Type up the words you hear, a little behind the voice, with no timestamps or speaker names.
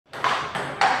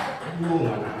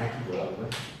Mana naik bola gue.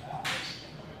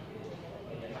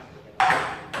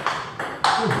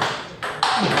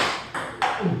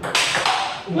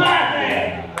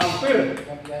 Hampir.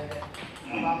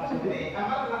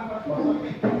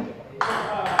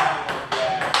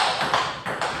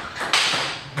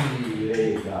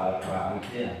 Gile, galak banget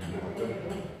ya.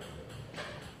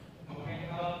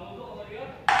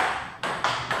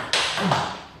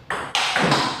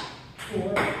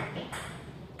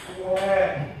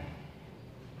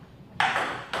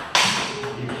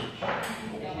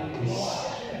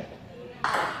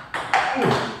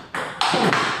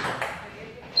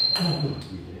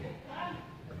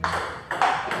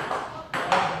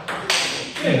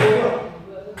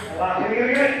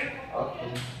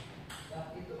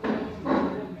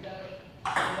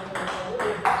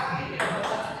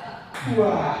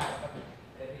 Wah.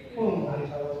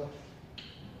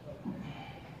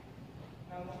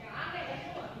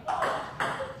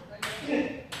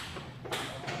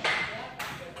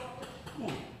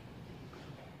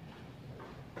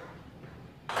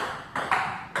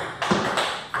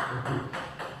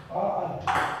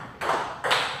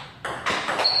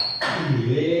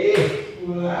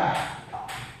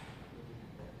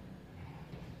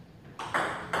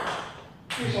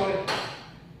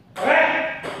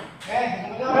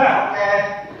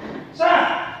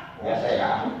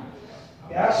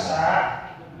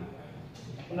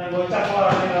 Pernah gocap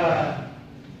orangnya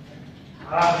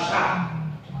rusak.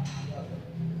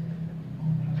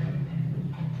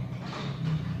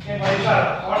 Oke, Pak Yusal,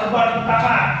 awal debat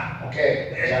pertama. Oke,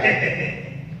 ya.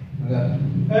 Enggak.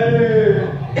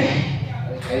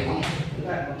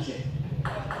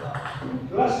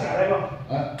 Jelas nggak, ada bang?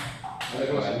 Hah? Ada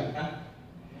kelas ya?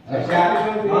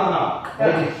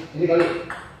 Ini kali.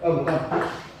 Oh, bukan.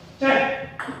 Cek.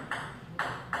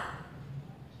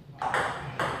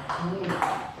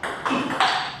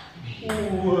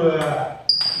 Wah.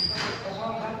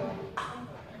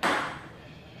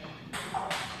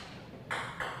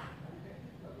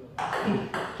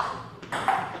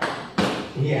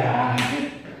 Iya.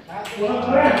 Kurang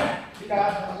keren. Kita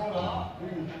sama-sama.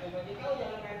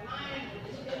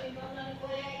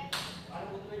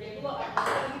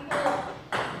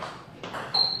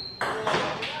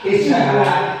 Isa.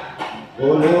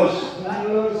 Bonus.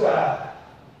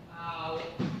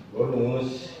 Bonus.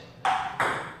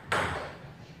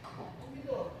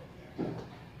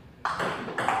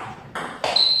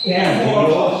 Ya,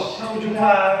 bonus. Satu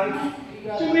juta.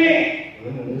 Sini.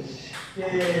 Bonus.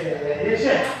 Yes.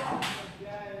 Iya.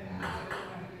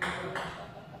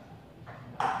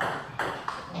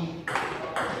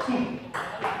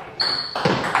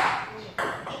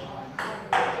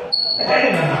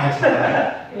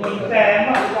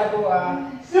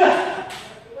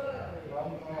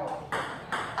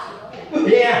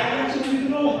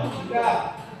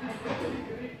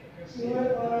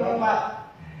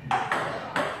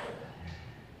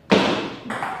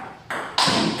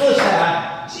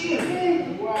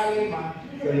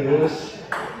 Bonus.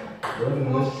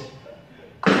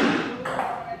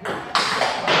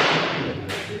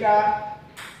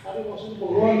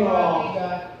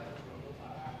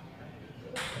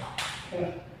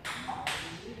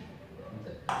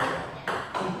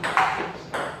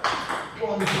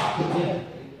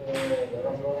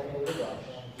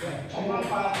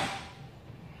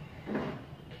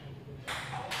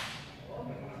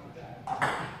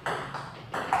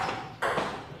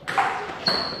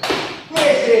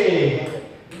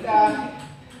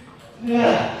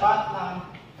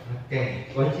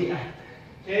 Oke, kunci ah.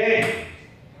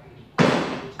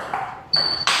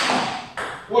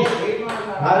 Wih,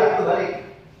 balik tuh balik.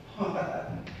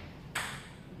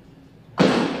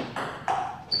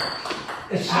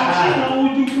 Saksi nggak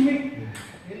ujung nih.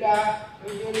 Tidak,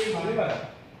 75.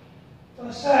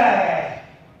 Selesai.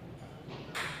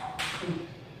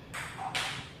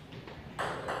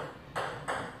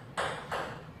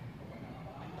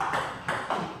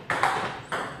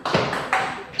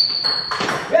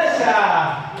 Biasa.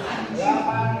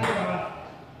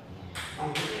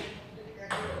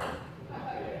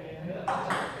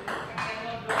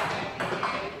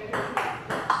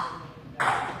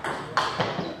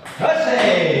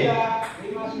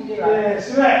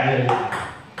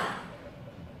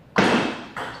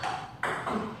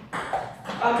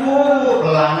 Aduh,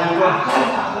 pelanggan gua.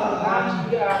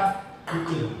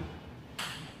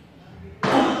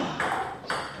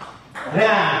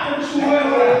 Nah,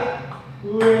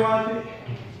 gue mati.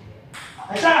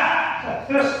 Aisa,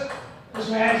 terus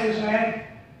men.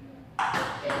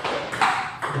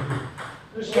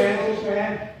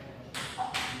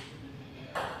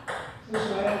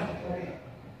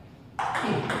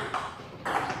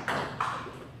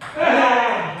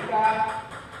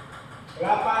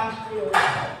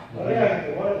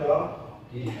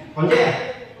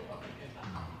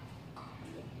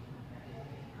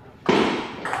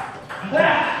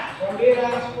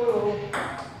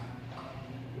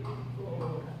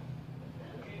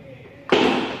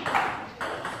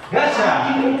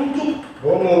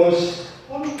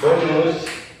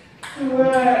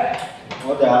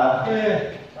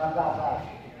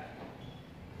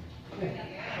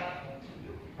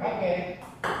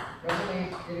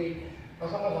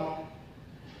 Kosong.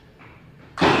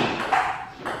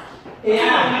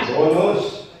 Iya.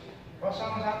 Bonus.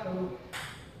 0-1.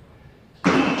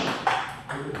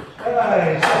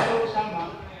 Hai. 1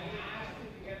 sama.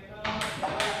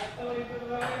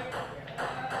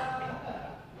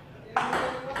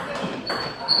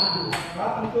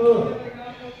 Apa tuh?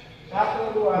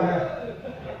 1-2.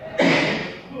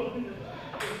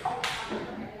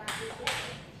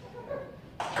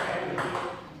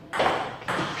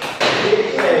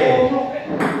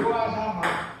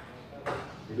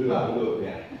 Dulu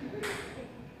ya.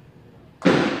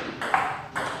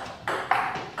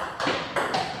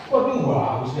 Waduh,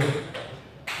 bagus deh.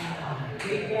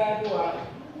 3-2.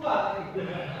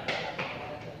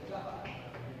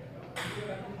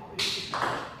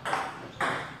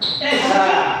 Esa.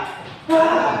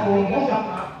 Wah, Tiga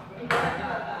sama.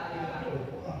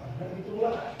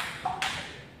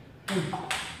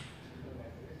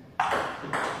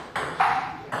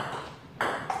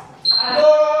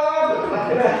 Aduh,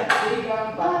 berat.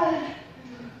 3-4.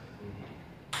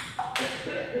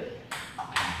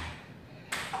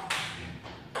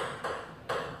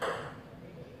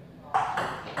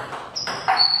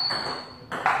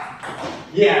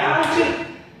 Ya.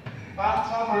 4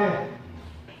 sama.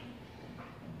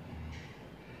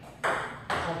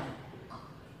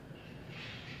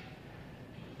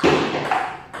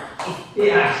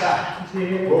 Biasa.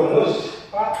 Bonus.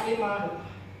 4-5.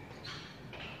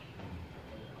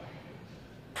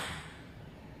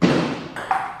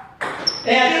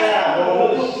 Esa.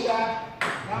 Bonus.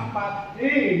 4.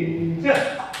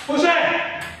 Pusat.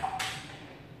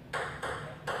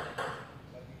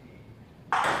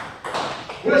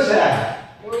 Pusat.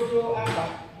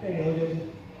 7-4.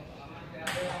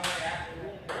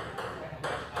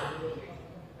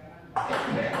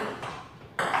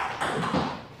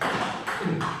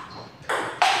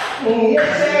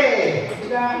 Yes,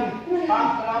 Sudah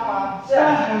 4-8.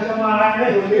 sama anaknya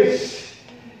tulis.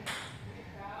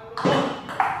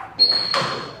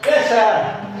 Yes,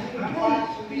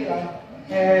 4-9.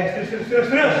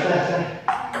 terus.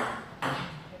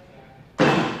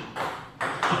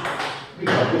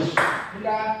 Bagus.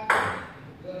 Sudah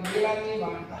 9-5.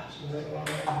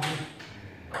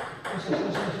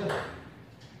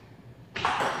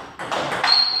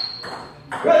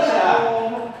 Bisa.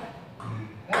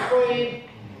 Poin.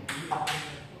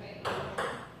 Sudah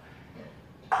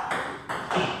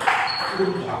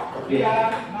 6-10. Bisa.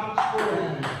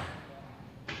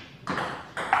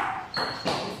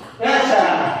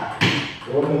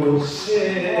 Bonus.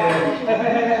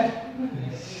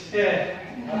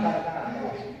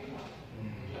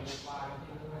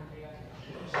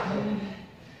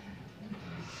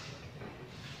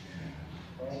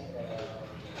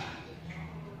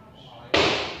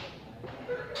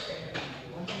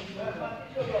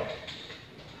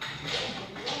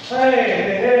 Hey.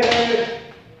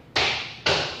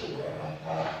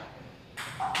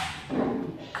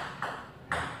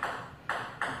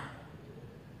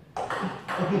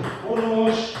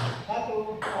 Bonus.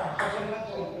 1.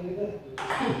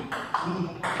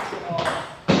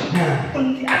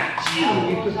 Penting acil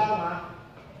gitu. Sama.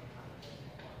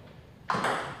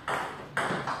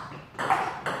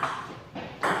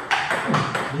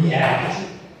 Iya.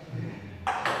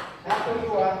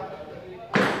 1-2.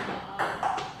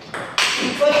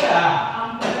 Bisa.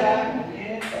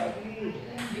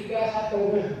 3-1.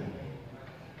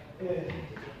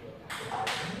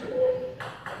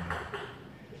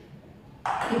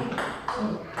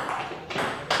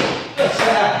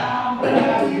 Bisa.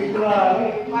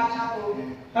 4-1.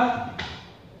 Hah?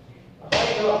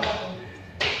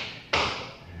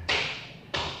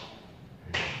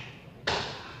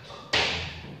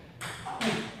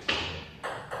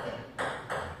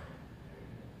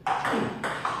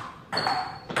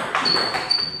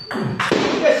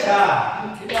 Bisa.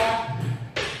 Sudah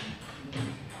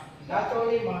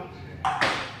 1-5.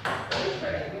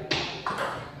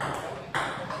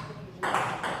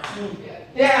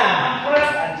 Ya.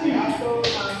 Berat acil.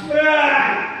 1-6.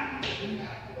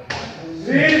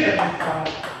 Zin.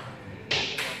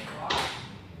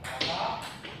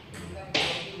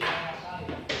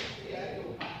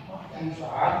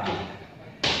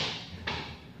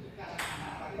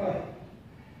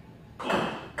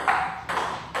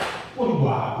 Waduh,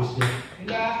 bagus deh.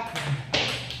 Sudah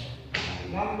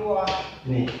 6-2.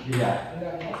 Nih, dia.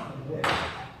 Sudah.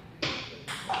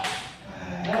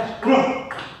 Bro.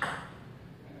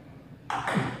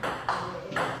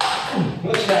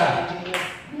 Bisa.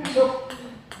 Masuk.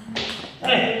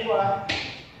 Eh. 2.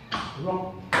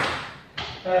 Belum.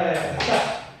 Bisa.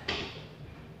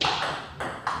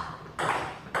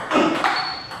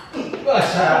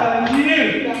 Bisa. Anjir.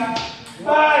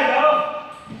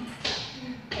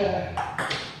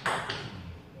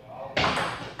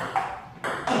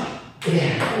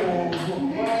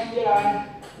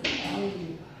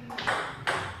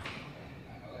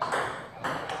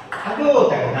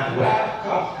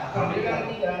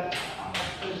 Berikan 3.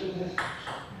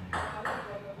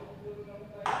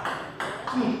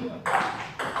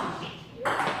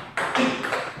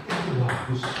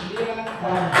 Bagus. 9.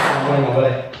 Nggak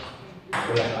boleh.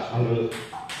 Boleh, langsung dulu.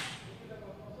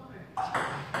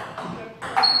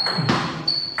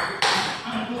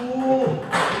 Aduh.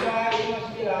 3,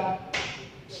 5, 9.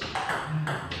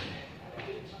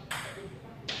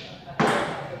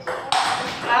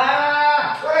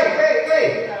 Woi.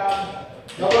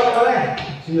 Nggak boleh.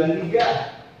 93.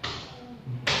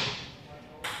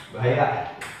 Bahaya.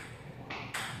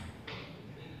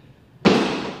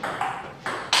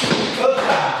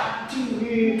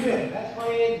 Let's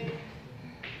point.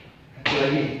 Satu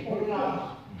lagi.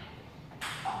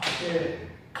 6.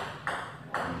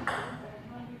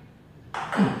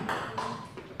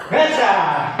 Baca.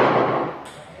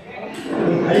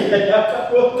 Bahaya dapat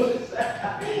bonus.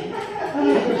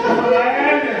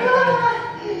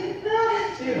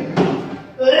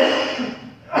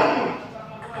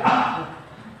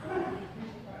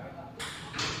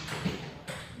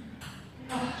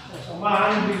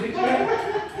 Samaan Bintik.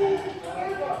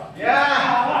 Ya,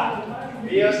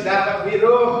 Pius dapat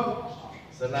biru.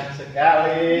 Senang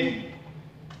sekali.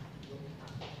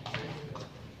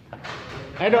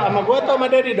 Ayo, Do, sama gua atau sama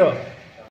Dedi, Do?